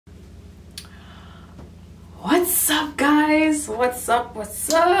What's up, guys? What's up?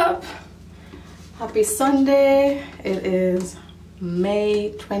 What's up? Happy Sunday. It is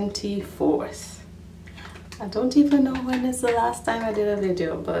May 24th. I don't even know when is the last time I did a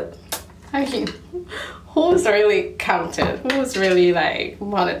video, but I mean, who's really counting? Who's really like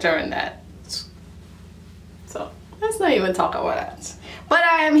monitoring that? So let's not even talk about that. But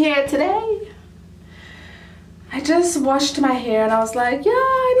I am here today. I just washed my hair and I was like, yeah,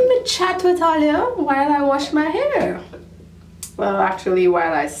 I need to chat with all you while I wash my hair. Well, actually,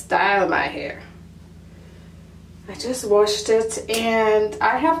 while I style my hair. I just washed it and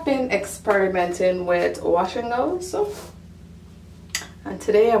I have been experimenting with washing those. And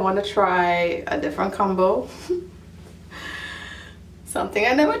today I want to try a different combo. Something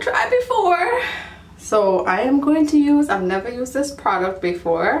I never tried before. So I am going to use, I've never used this product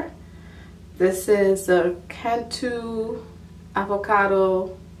before. This is a Cantu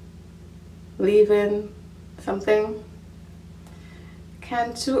avocado leave-in something.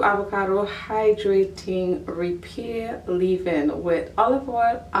 Cantu avocado hydrating repair leave-in with olive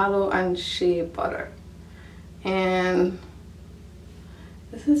oil, aloe, and shea butter. And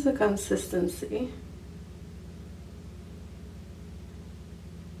this is the consistency.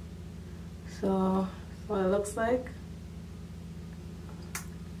 So that's what it looks like.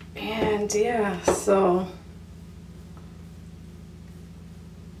 And yeah, so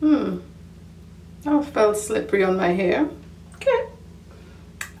I felt slippery on my hair. Okay.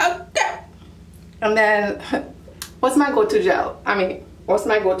 And then what's my go-to gel? What's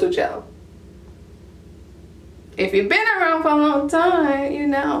my go-to gel? If you've been around for a long time, you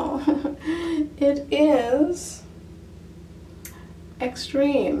know it is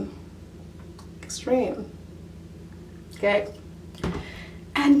Extreme. Okay.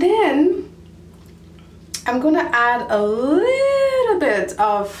 And then I'm gonna add a little bit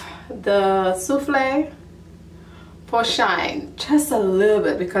of the souffle for shine, just a little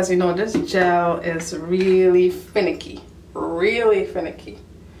bit, because you know this gel is really finicky.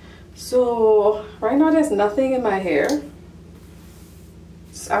 So right now there's nothing in my hair.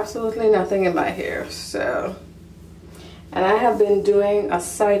 It's absolutely nothing in my hair. So, and I have been doing a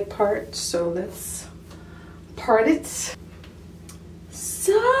side part, so let's part it.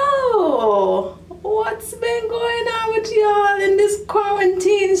 So, what's been going on with y'all in this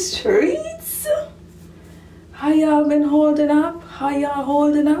quarantine streets? How y'all been holding up? How y'all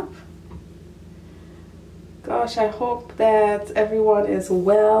holding up? Gosh, I hope that everyone is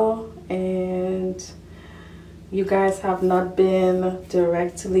well and you guys have not been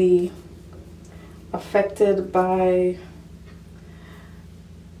directly affected by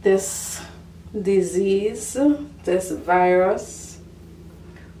this disease, this virus.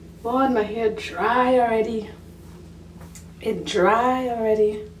 Lord, my hair dry already. It dry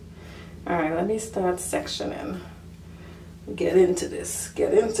already. All right, let me start sectioning. Get into this.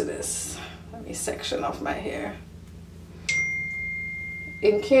 Let me section off my hair.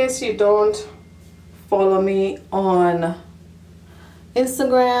 In case you don't follow me on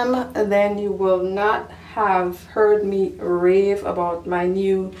Instagram, then you will not have heard me rave about my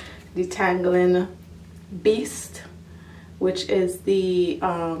new detangling beast, which is the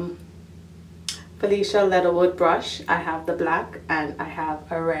Felicia Leatherwood brush. I have the black and I have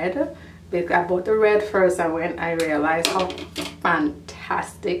a red. I bought the red first, and when I realized how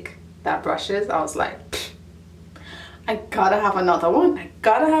fantastic that brush is, I was like, I gotta have another one. I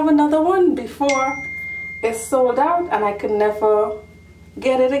gotta have another one before it's sold out and I can never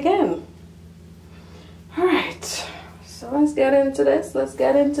get it again. All right, so let's get into this.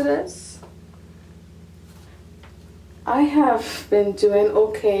 I have been doing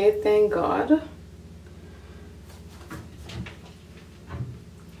okay, thank God.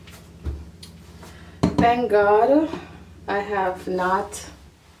 Thank God I have not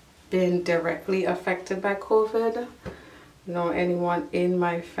been directly affected by COVID, nor anyone in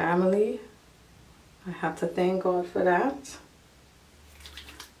my family. I have to thank God for that.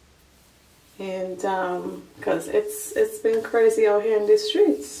 And because it's been crazy out here in the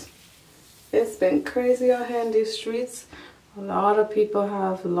streets. It's been crazy out here in these streets. A lot of people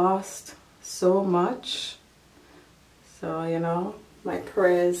have lost so much. So, you know, my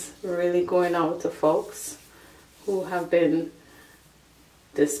prayers really going out to folks who have been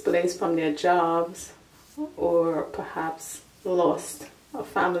displaced from their jobs or perhaps lost a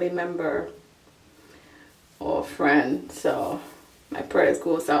family member or friend. So my prayers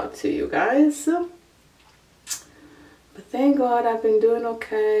goes out to you guys. But thank God I've been doing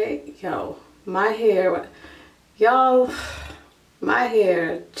okay. Yo, my hair, y'all, my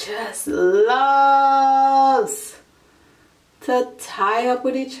hair just loves to tie up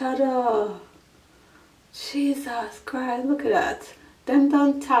with each other. Jesus Christ, look at that. Them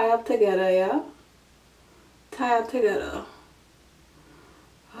don't tie up together, yeah? Tie up together.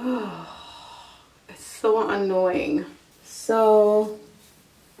 Oh, it's so annoying. So,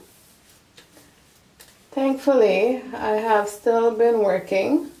 thankfully, I have still been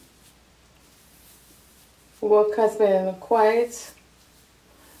working. Work has been quite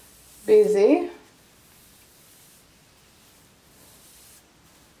busy.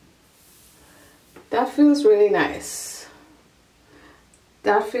 That feels really nice.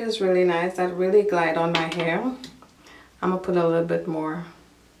 That feels really nice. That really glide on my hair. I'm gonna put a little bit more.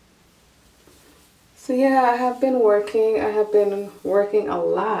 So yeah, I have been working. I have been working a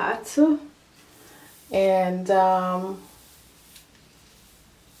lot. And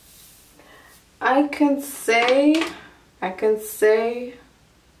I can say,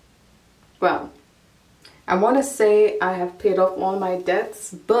 well, I want to say I have paid off all my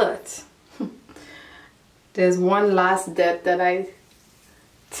debts, but there's one last debt that I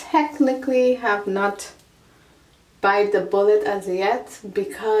technically have not bite the bullet as yet,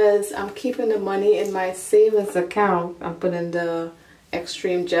 because I'm keeping the money in my savings account. I'm putting the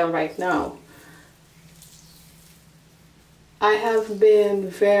extreme gel right now. I have been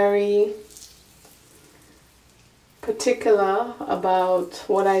very particular about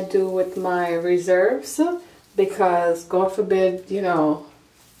what I do with my reserves, because God forbid, you know,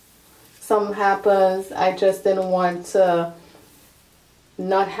 something happens. I just didn't want to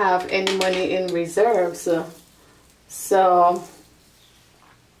not have any money in reserves. So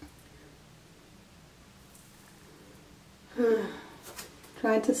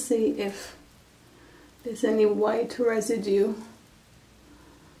trying to see if there's any white residue,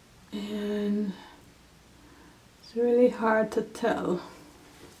 and it's really hard to tell.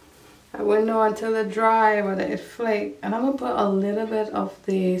 I wouldn't know until it dry whether it flaked. And I'm gonna put a little bit of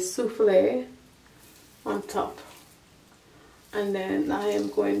the souffle on top, and then I am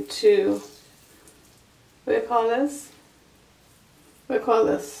going to, what do you call this? What do you call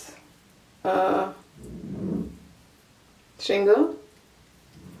this? Shingle?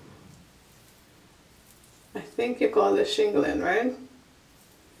 I think you call this shingling, right?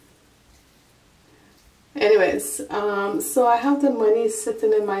 Anyways, so I have the money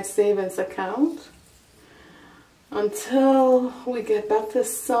sitting in my savings account until we get back to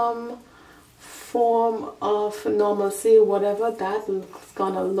some form of normalcy, whatever that's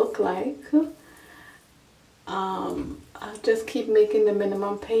gonna look like. I'll just keep making the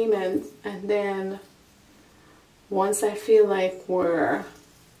minimum payment, and then once I feel like we're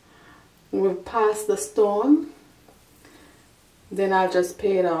past the storm, then I'll just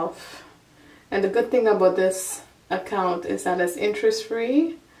pay it off. And the good thing about this account is that it's interest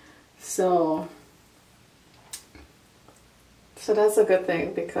free, so that's a good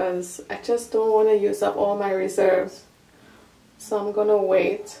thing, because I just don't want to use up all my reserves. So I'm gonna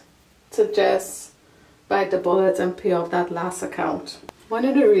wait to just bite the bullet and pay off that last account. One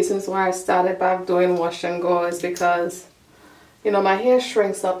of the reasons why I started back doing wash and go is because, you know, my hair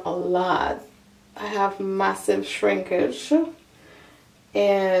shrinks up a lot. I have massive shrinkage,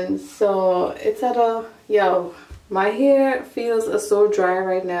 and so it's at a, yo, my hair feels so dry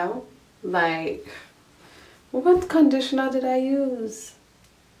right now. Like, what conditioner did I use?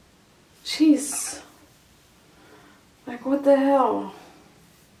 Jeez, like, what the hell?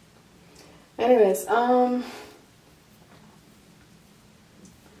 Anyways, so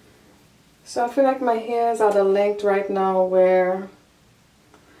I feel like my hair is at a length right now where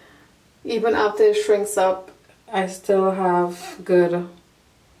even after it shrinks up, I still have good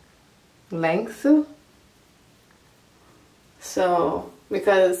length. So,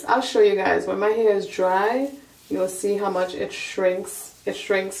 because I'll show you guys, when my hair is dry, you'll see how much it shrinks. It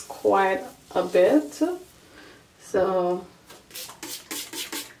shrinks quite a bit. So,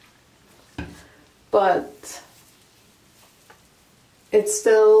 but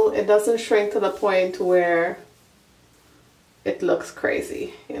it doesn't shrink to the point where it looks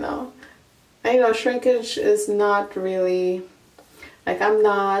crazy, you know. And you know, shrinkage is not really, like, I'm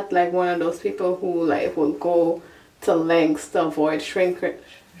not like one of those people who like will go to lengths to avoid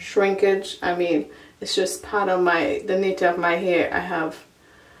shrinkage. I mean, it's just part of the nature of my hair.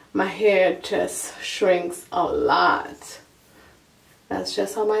 My hair just shrinks a lot. That's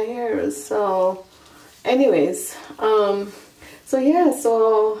just how my hair is. So anyways, so yeah,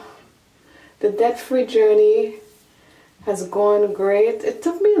 so the debt-free journey has gone great. It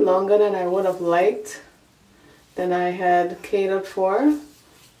took me longer than I would have liked, than I had catered for,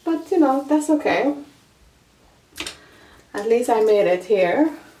 but you know, that's okay. At least I made it here.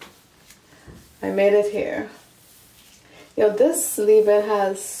 I made it here. Yo, this leave-in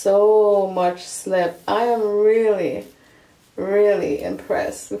has so much slip. I am really, really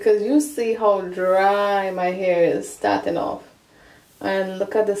impressed because you see how dry my hair is starting off. And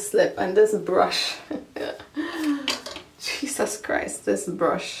look at the slip and this brush. Jesus Christ, this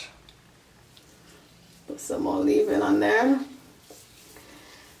brush. Put some more leave-in on there.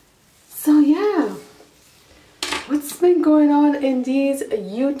 So yeah, what's been going on in these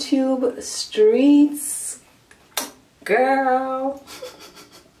YouTube streets, girl?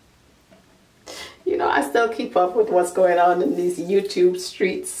 You know, I still keep up with what's going on in these YouTube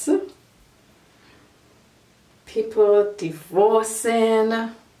streets. People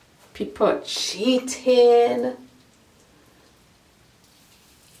divorcing, people cheating.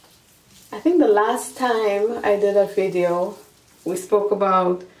 I think the last time I did a video, we spoke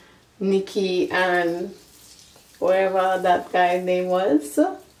about Nikki and whatever that guy's name was.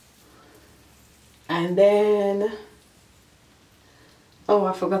 And then, oh,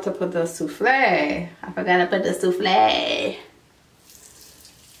 I forgot to put the souffle. I forgot to put the souffle.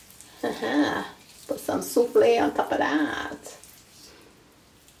 Put some souffle on top of that.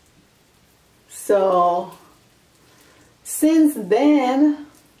 So, since then,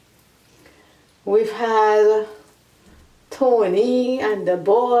 we've had Tony and the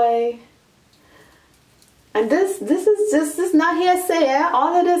boy. And this is not hearsay, yeah?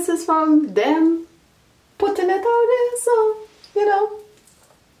 All of this is from them putting it out there. So, you know,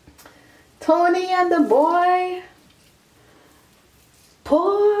 Tony and the boy.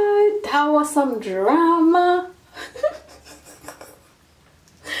 Boy, that was some drama.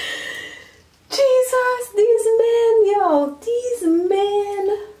 Jesus, these men, yo, these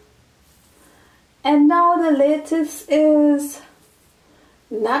men. And now the latest is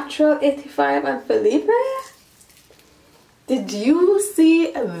Natural 85 and Felipe. Did you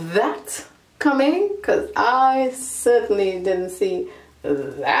see that coming? Because I certainly didn't see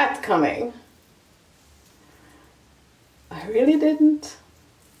that coming. I really didn't.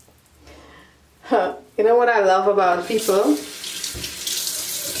 You know what I love about people?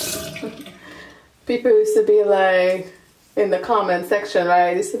 People used to be like, in the comment section,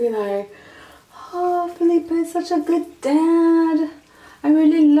 right? Used to be like, oh, Felipe is such a good dad. I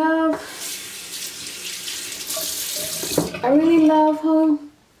really love how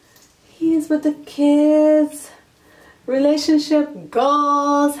he is with the kids. Relationship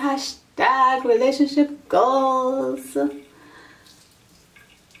goals, hashtag relationship goals.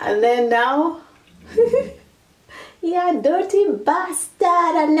 And then now, yeah, dirty bastard.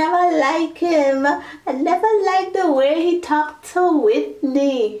 I never like him. I never liked the way he talked to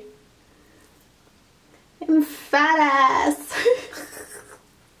Whitney. Him fat ass.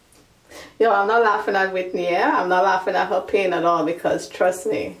 Yo, I'm not laughing at Whitney, yeah? I'm not laughing at her pain at all because trust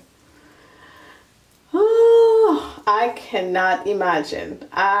me. Oh, I cannot imagine.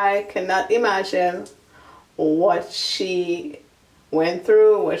 I cannot imagine what she went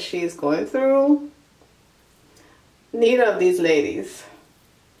through, what she's going through. Neither of these ladies.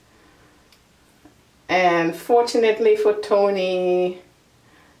 And fortunately for Tony,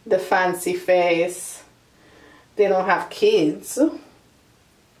 the fancy face, they don't have kids.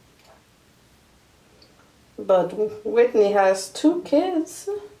 But Whitney has 2 kids,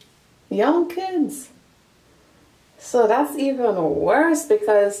 young kids. So that's even worse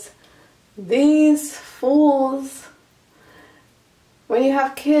because these fools, when you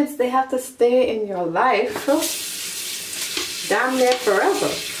have kids, they have to stay in your life damn near forever,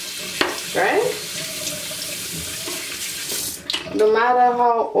 right? No matter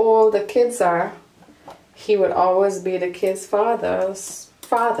how old the kids are, he would always be the kid's father.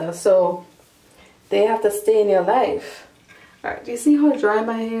 So they have to stay in your life. Alright, do you see how dry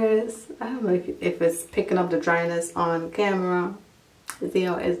my hair is? I don't know if it's picking up the dryness on camera. You see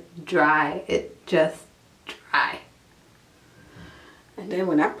how it's dry? It's just dry. And then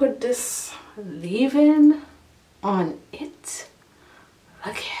when I put this leave-in on it,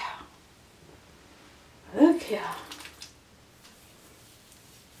 look here. Look here.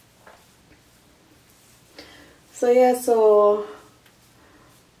 So yeah, so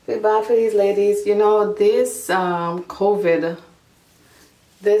feel bad for these ladies. You know, this COVID,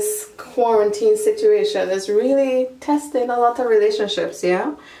 this quarantine situation is really testing a lot of relationships,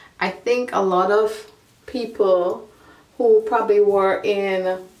 yeah? I think a lot of people who probably were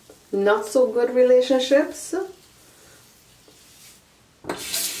in not so good relationships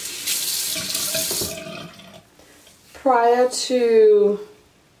prior to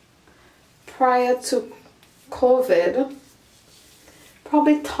COVID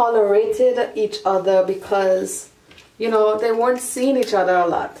probably tolerated each other because, you know, they weren't seeing each other a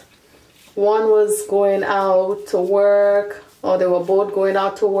lot. one was going out to work, or they were both going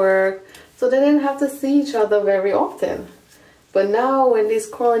out to work, so they didn't have to see each other very often. But now in these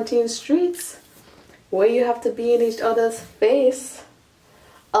quarantine streets, where you have to be in each other's face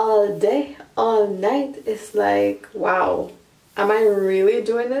all day, all night, it's like, wow, am I really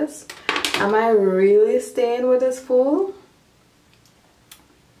doing this? Am I really staying with this fool?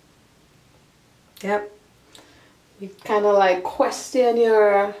 Yep. You kind of like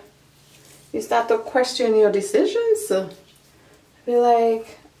you start to question your decisions. Be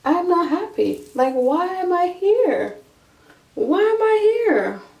like, I'm not happy. Like, why am I here? Why am I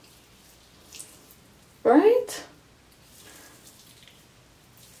here? Right?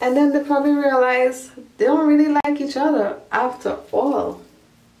 And then they probably realize they don't really like each other after all.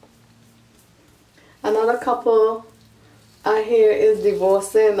 Another couple I hear is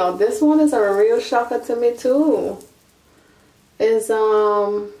divorcing. Now this one is a real shocker to me too. Is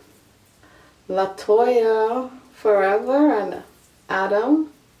Latoya Forever and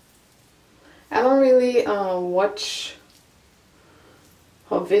Adam. I don't really watch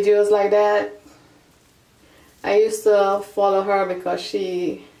her videos like that. I used to follow her because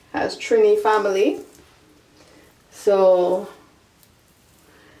she has Trini family. So,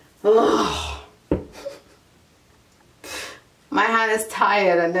 my hand is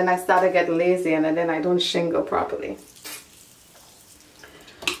tired, and then I start to get lazy, and then I don't shingle properly.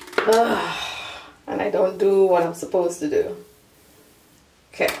 And I don't do what I'm supposed to do.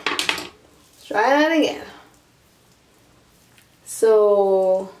 Okay, let's try that again.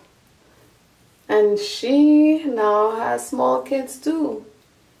 So, and she now has small kids too.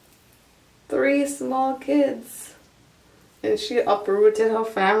 3 small kids. And she uprooted her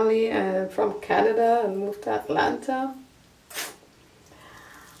family and from Canada and moved to Atlanta.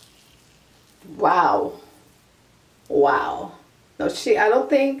 Wow. Wow. No, I don't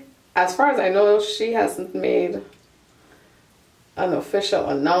think, as far as I know, she hasn't made an official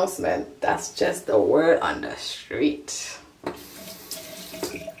announcement. That's just the word on the street.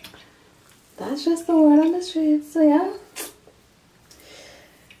 That's just the word on the street. So yeah,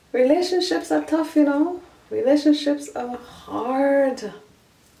 relationships are tough, you know. Relationships are hard.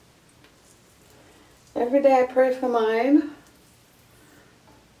 Every day I pray for mine.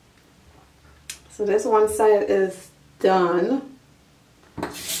 So this one side is done.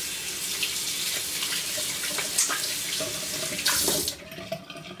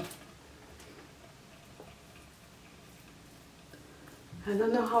 I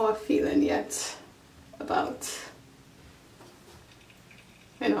don't know how I'm feeling yet about,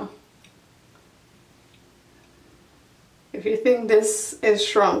 you know, if you think this is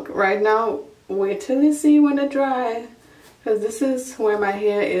shrunk right now, wait till you see when it dry, because this is where my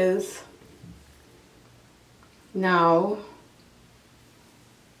hair is now.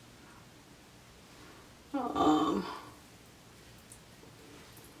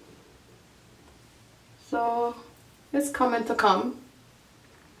 So it's coming to come.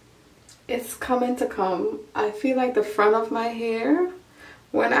 It's coming to come. I feel like the front of my hair,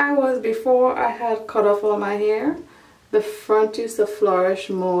 before I had cut off all my hair, the front used to flourish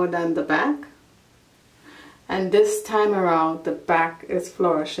more than the back. And this time around, the back is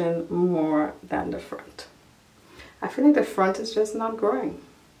flourishing more than the front. I feel like the front is just not growing.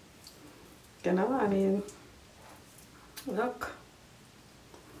 You know, I mean, look.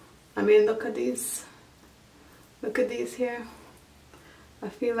 I mean, look at these. Look at these here. I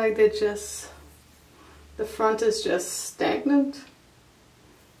feel like the front is just stagnant.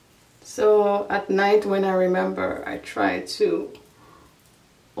 So at night when I remember, I try to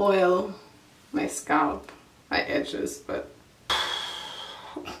oil my scalp, my edges, but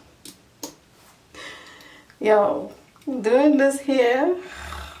yo, doing this here,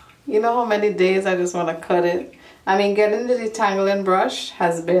 you know how many days I just want to cut it. I mean, getting the detangling brush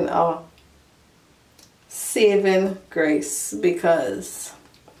has been a saving grace, because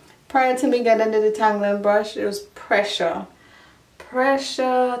prior to me getting the detangling brush, it was pressure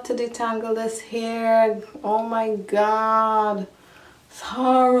to detangle this hair. Oh my god, it's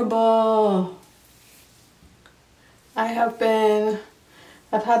horrible. I've had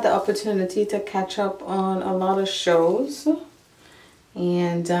the opportunity to catch up on a lot of shows,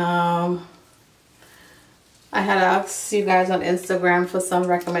 and I had asked you guys on Instagram for some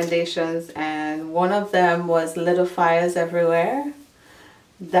recommendations, and one of them was Little Fires Everywhere.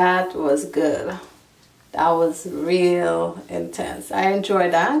 That was good. That was real intense. I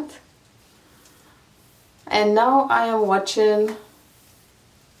enjoyed that. And now I am watching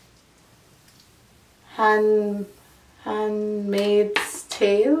Handmaid's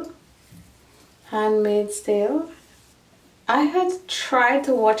Tale. Handmaid's Tale. I had tried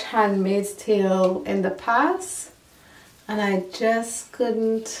to watch Handmaid's Tale in the past, and I just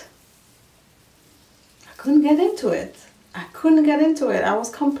couldn't get into it. I couldn't get into it. I was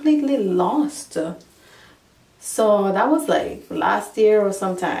completely lost. So that was like last year or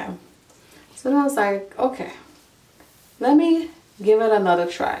sometime. So then I was like, okay, let me give it another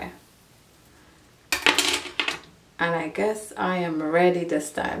try. And I guess I am ready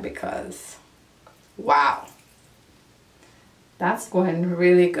this time because, wow, that's going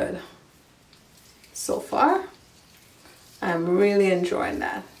really good. So far, I'm really enjoying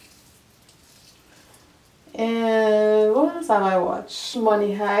that. And what else have I watched?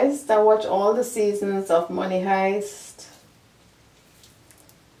 Money Heist. I watched all the seasons of Money Heist.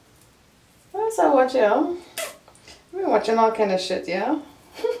 What else I watch, yeah? I've been watching all kind of shit, yeah?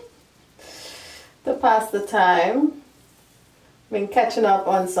 To pass the time. Been catching up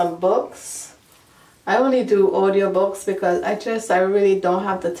on some books. I only do audiobooks because I really don't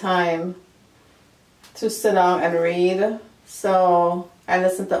have the time to sit down and read. So I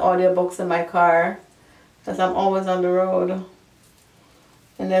listen to audiobooks in my car because I'm always on the road.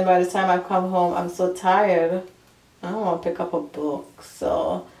 And then by the time I come home, I'm so tired, I don't want to pick up a book.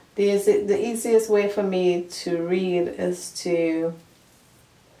 So the easiest way for me to read is to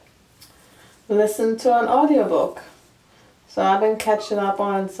listen to an audiobook. So I've been catching up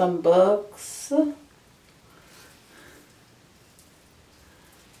on some books.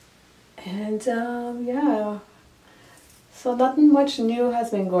 And yeah. So nothing much new has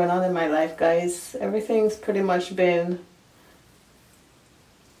been going on in my life, guys. Everything's pretty much been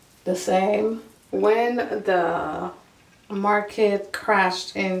the same. When the market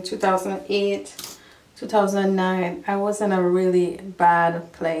crashed in 2008, 2009, I was in a really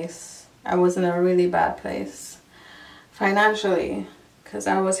bad place. I was in a really bad place financially because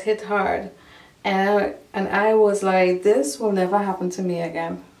I was hit hard. And I was like, this will never happen to me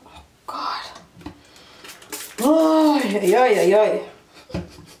again. Oh, God. Oh, yeah.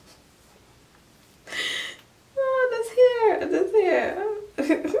 Oh, this here.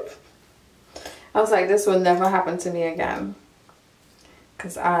 I was like, this will never happen to me again.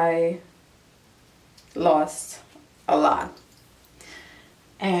 Because I lost a lot.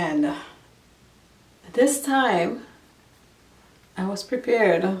 And this time, I was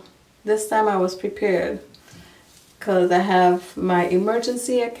prepared. This time I was prepared. Because I have my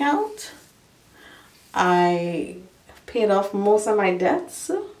emergency account. I paid off most of my debts.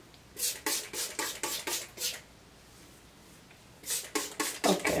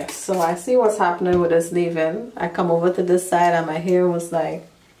 Okay, so I see what's happening with this leave-in. I come over to this side and my hair was like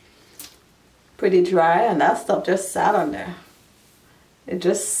pretty dry and that stuff just sat on there. It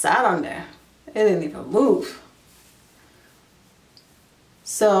just sat on there. It didn't even move.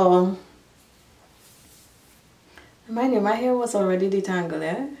 So, mind you, my hair was already detangled,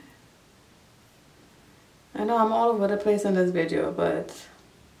 eh? I know I'm all over the place in this video, but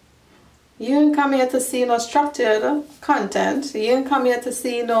you didn't come here to see no structured content. You didn't come here to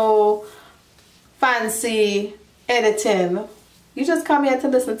see no fancy editing. You just come here to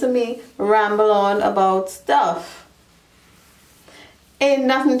listen to me ramble on about stuff. Ain't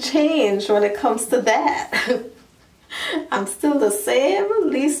nothing changed when it comes to that. I'm still the same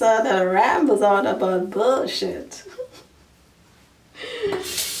Lisa that rambles on about bullshit.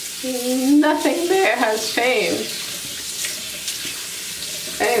 Nothing there has changed.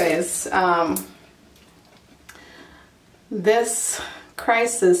 Anyways, this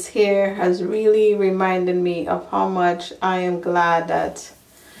crisis here has really reminded me of how much I am glad that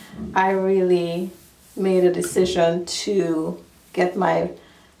I really made a decision to get my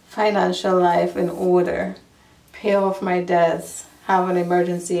financial life in order, pay off my debts, have an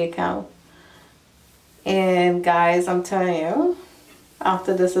emergency account. And guys, I'm telling you,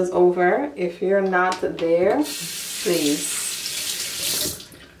 after this is over, if you're not there, please,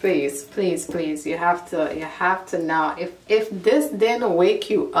 you have to now. If this didn't wake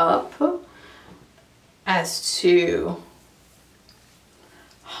you up as to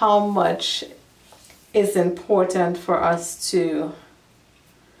how much is important for us to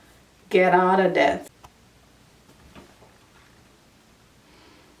get out of debt.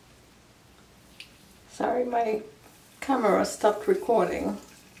 Sorry, my camera stopped recording.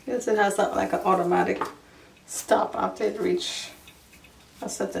 Yes, it has like an automatic stop after it reaches a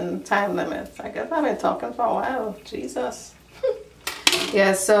certain time limit. I guess I've been talking for a while. Jesus.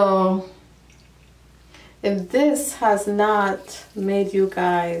 Yeah, so if this has not made you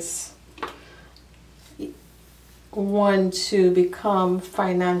guys want to become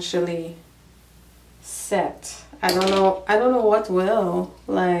financially set, I don't know what will.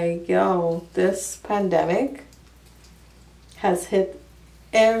 Like, yo, this pandemic has hit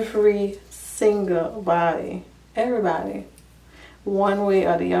every single body, everybody, one way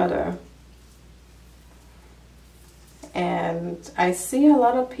or the other. And I see a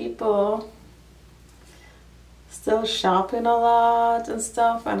lot of people still shopping a lot and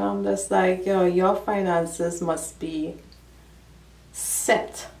stuff, and I'm just like, yo, your finances must be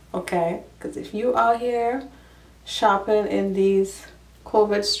set, okay? Because if you are here shopping in these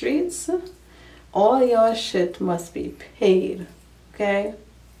COVID streets, all your shit must be paid, okay?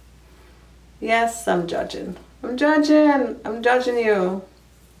 Yes, I'm judging. I'm judging. I'm judging you.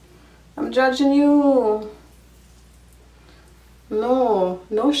 I'm judging you. No,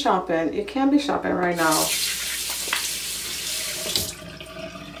 no shopping. You can't be shopping right now.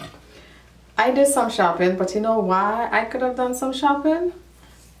 I did some shopping, but you know why I could have done some shopping?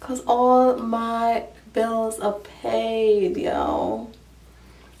 Because all my bills are paid, yo.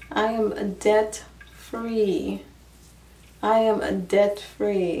 I am debt free. I am debt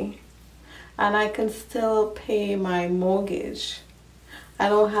free. And I can still pay my mortgage. I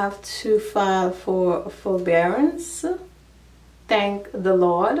don't have to file for forbearance. Thank the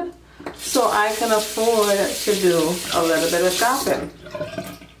Lord. So I can afford to do a little bit of shopping.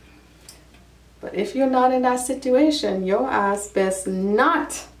 But if you're not in that situation, your ass best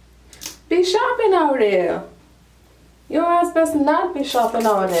not be shopping out there. Your ass best not be shopping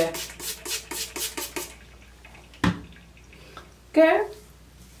out there. Okay?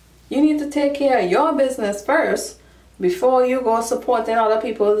 You need to take care of your business first before you go supporting other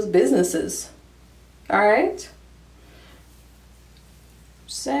people's businesses. Alright?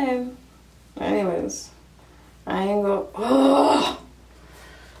 Same. Anyways, I ain't go. Oh!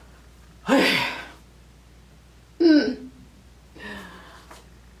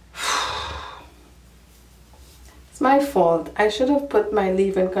 It's my fault. I should have put my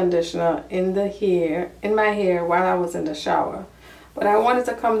leave-in conditioner in my hair while I was in the shower. But I wanted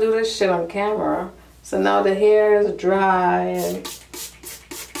to come do this shit on camera. So now the hair is dry and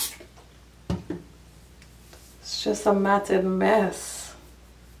it's just a matted mess.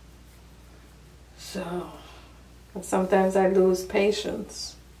 So sometimes I lose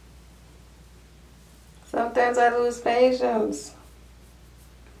patience. Sometimes I lose patience.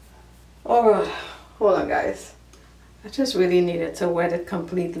 Alright, hold on guys. I just really needed to wet it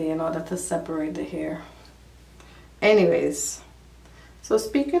completely in order to separate the hair. Anyways, so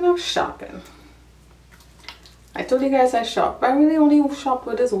speaking of shopping, I told you guys I shop. I really only shop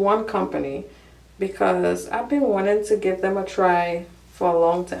with this one company because I've been wanting to give them a try for a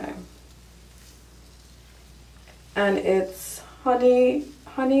long time. And it's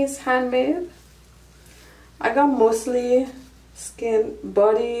Honey's Handmade. I got mostly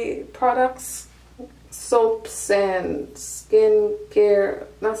body products, soaps and skincare,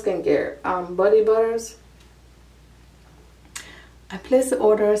 not skincare, body butters. I placed the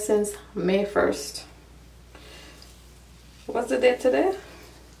order since May 1st. What's the date today?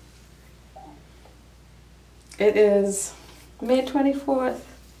 It is May 24th.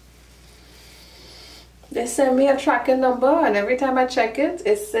 They sent me a tracking number, and every time I check it,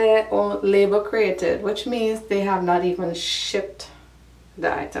 it says labor created, which means they have not even shipped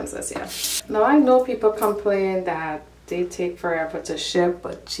the items as yet. Now I know people complain that they take forever to ship,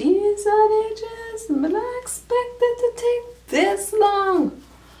 but Jesus, I'm not expected to take this long.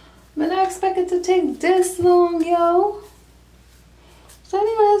 I'm not expected to take this long, yo. So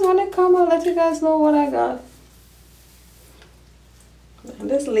anyways, when it comes, I'll let you guys know what I got. And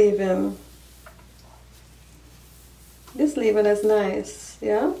this leave-in is nice,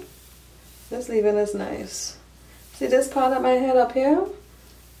 yeah? This leave-in is nice. See this part of my head up here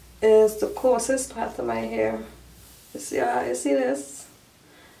is the coarsest part of my hair. You see this?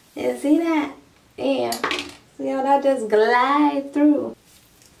 You see that? Yeah. See how that just glides through?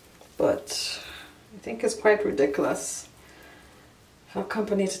 But I think it's quite ridiculous for a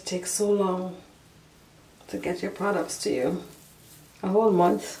company to take so long to get your products to you. A whole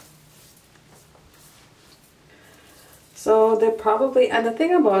month. So they probably, and the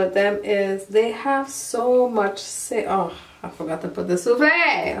thing about them is they have so much oh, I forgot to put the souffle.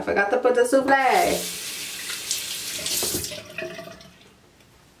 I forgot to put the souffle.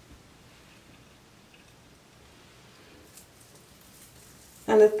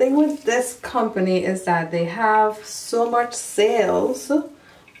 And the thing with this company is that they have so much sales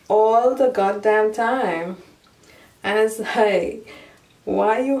all the goddamn time. And it's like,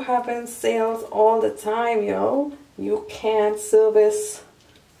 why you having sales all the time, yo? You can't service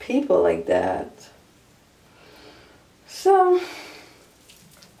people like that. So,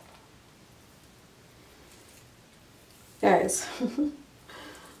 guys,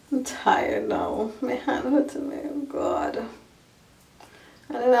 I'm tired now. My hand hurts me, oh God.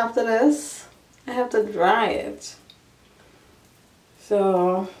 And then after this, I have to dry it.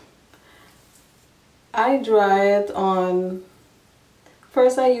 So I dry it on,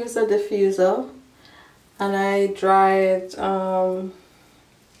 first I use a diffuser and I dry it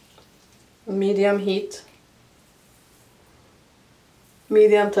medium heat,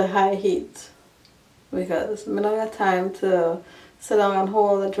 medium to high heat, because I don't have time to sit down and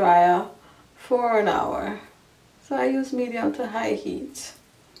hold the dryer for an hour. So I use medium to high heat.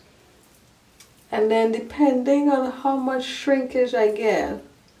 And then depending on how much shrinkage I get,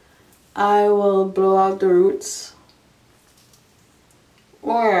 I will blow out the roots.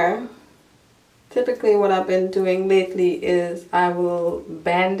 Or typically what I've been doing lately is I will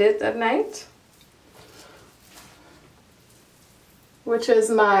band it at night, which is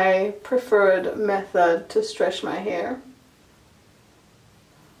my preferred method to stretch my hair.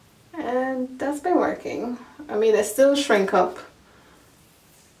 And that's been working. I mean, it still shrink up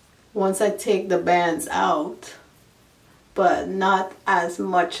once I take the bands out, but not as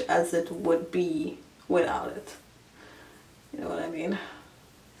much as it would be without it. You know what I mean?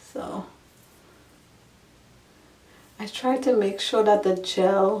 So I try to make sure that the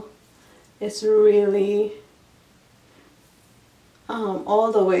gel is really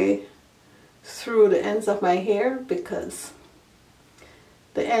all the way through the ends of my hair, because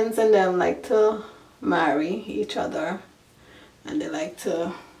the ends and them like to marry each other and they like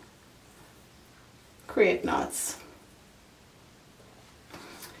to create knots.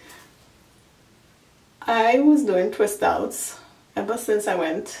 I was doing twist outs ever since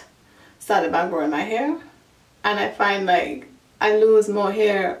I started back growing my hair, and I find like I lose more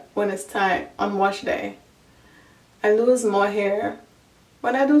hair when it's time on wash day. I lose more hair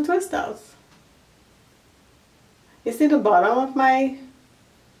when I do twist outs. You see the bottom of my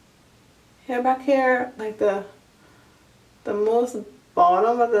hair back here, like the most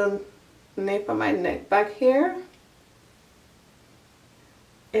bottom of the nape of my neck back here,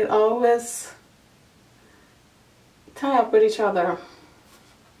 it always tie up with each other.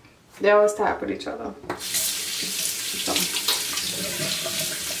 They always tie up with each other. So.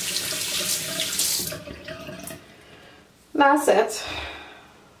 Last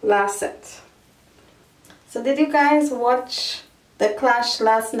set. So did you guys watch the clash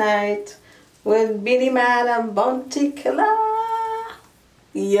last night with Beenie Man and Bounty Killer?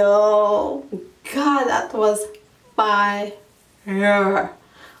 Yo, God, that was fire. Oh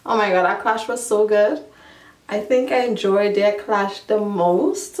my God, that clash was so good. I think I enjoyed their clash the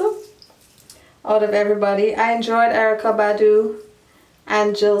most out of everybody. I enjoyed Erykah Badu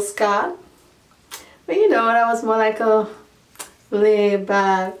and Jill Scott. But you know, that was more like a lay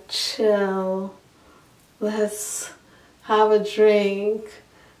back, chill, let's have a drink,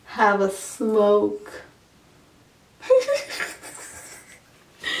 have a smoke.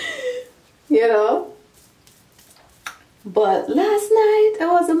 You know? But last night it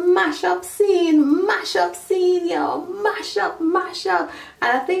was a mashup scene, yo, mashup.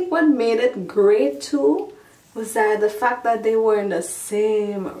 And I think what made it great too was that the fact that they were in the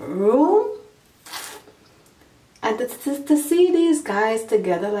same room. And to see these guys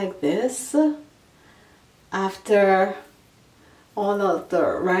together like this, after all of the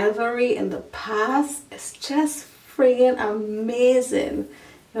rivalry in the past, it's just friggin' amazing.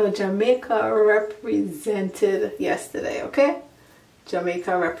 You know, Jamaica represented yesterday, okay?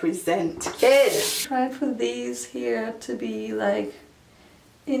 Jamaica represented. Try for these here to be like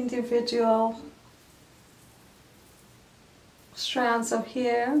individual strands of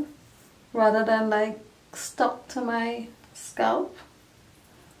hair rather than like stuck to my scalp,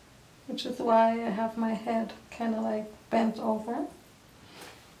 which is why I have my head kind of like bent over.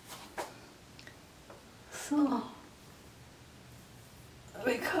 So,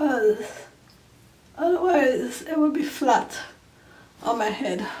 because otherwise it would be flat on my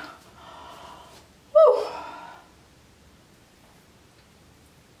head. Woo.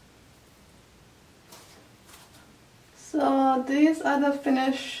 So these are the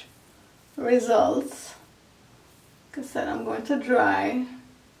finished results. Like I said, I'm going to dry,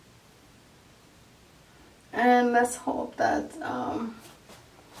 and let's hope that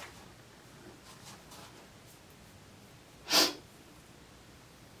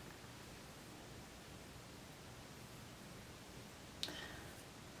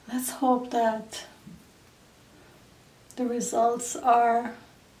the results are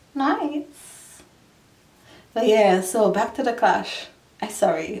nice. But yeah, so back to the clash. I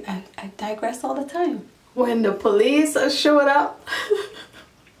digress all the time. When the police showed up, I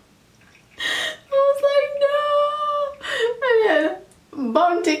was like, no! And then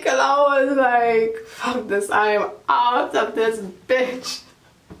Bounty Killer was like, fuck this, I am out of this bitch.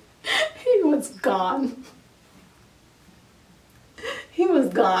 was gone. He was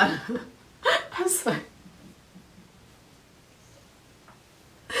gone. I was like,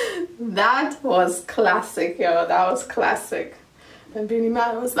 that was classic, yo. That was classic. And Beenie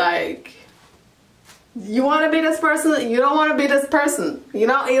Man was like, you want to be this person? You don't want to be this person. You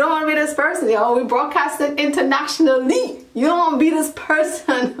know, you don't want to be this person. Yo, we broadcasted internationally. You don't want to be this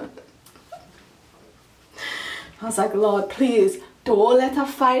person. I was like, Lord, please don't let a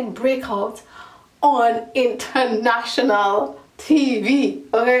fight break out on international TV,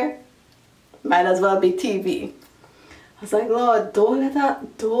 okay? Might as well be TV. I was like, Lord, don't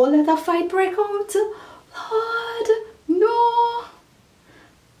let a fight break out. Lord, no.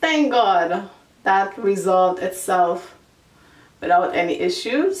 Thank God that resolved itself without any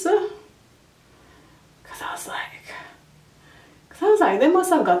issues. Cause I was like, they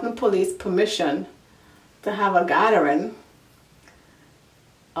must have gotten police permission to have a gathering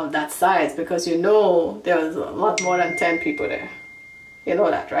of that size, because you know there was a lot more than 10 people there. You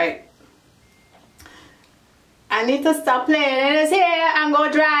know that, right? I need to stop playing this here and go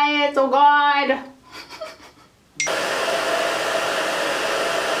dry it. Oh God.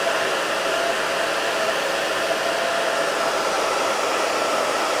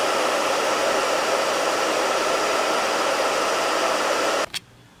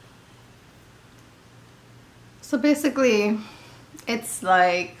 So basically, it's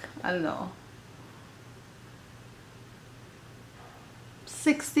like, I don't know,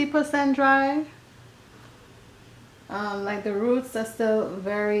 60% dry. Like the roots are still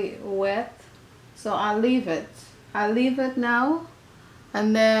very wet, so I'll leave it now,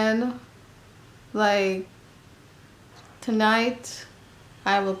 and then like tonight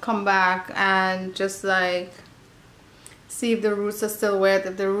I will come back and just like see if the roots are still wet.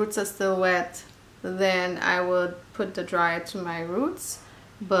 If the roots are still wet, then I would put the dryer to my roots.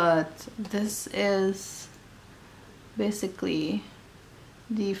 But this is basically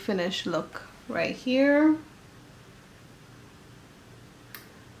the finished look right here.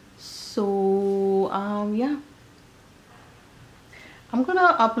 So yeah, I'm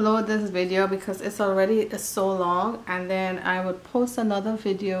gonna upload this video because it's already so long, and then I would post another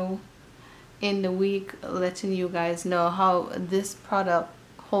video in the week letting you guys know how this product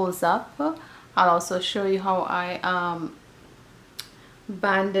holds up. I'll also show you how I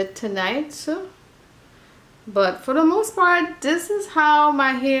banded tonight. But for the most part, this is how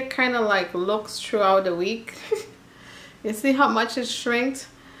my hair kind of like looks throughout the week. You see how much it shrinked?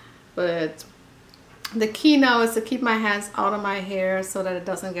 But the key now is to keep my hands out of my hair so that it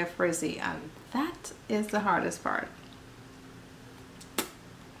doesn't get frizzy, and that is the hardest part.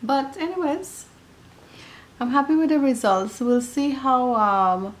 But anyways, I'm happy with the results. We'll see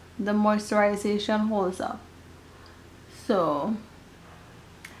how the moisturization holds up. So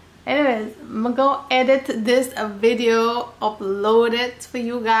anyways, I'm gonna go edit this video, upload it for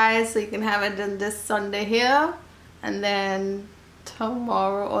you guys so you can have it in this Sunday here, and then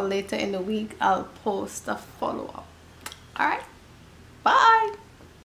tomorrow or later in the week I'll post a follow-up.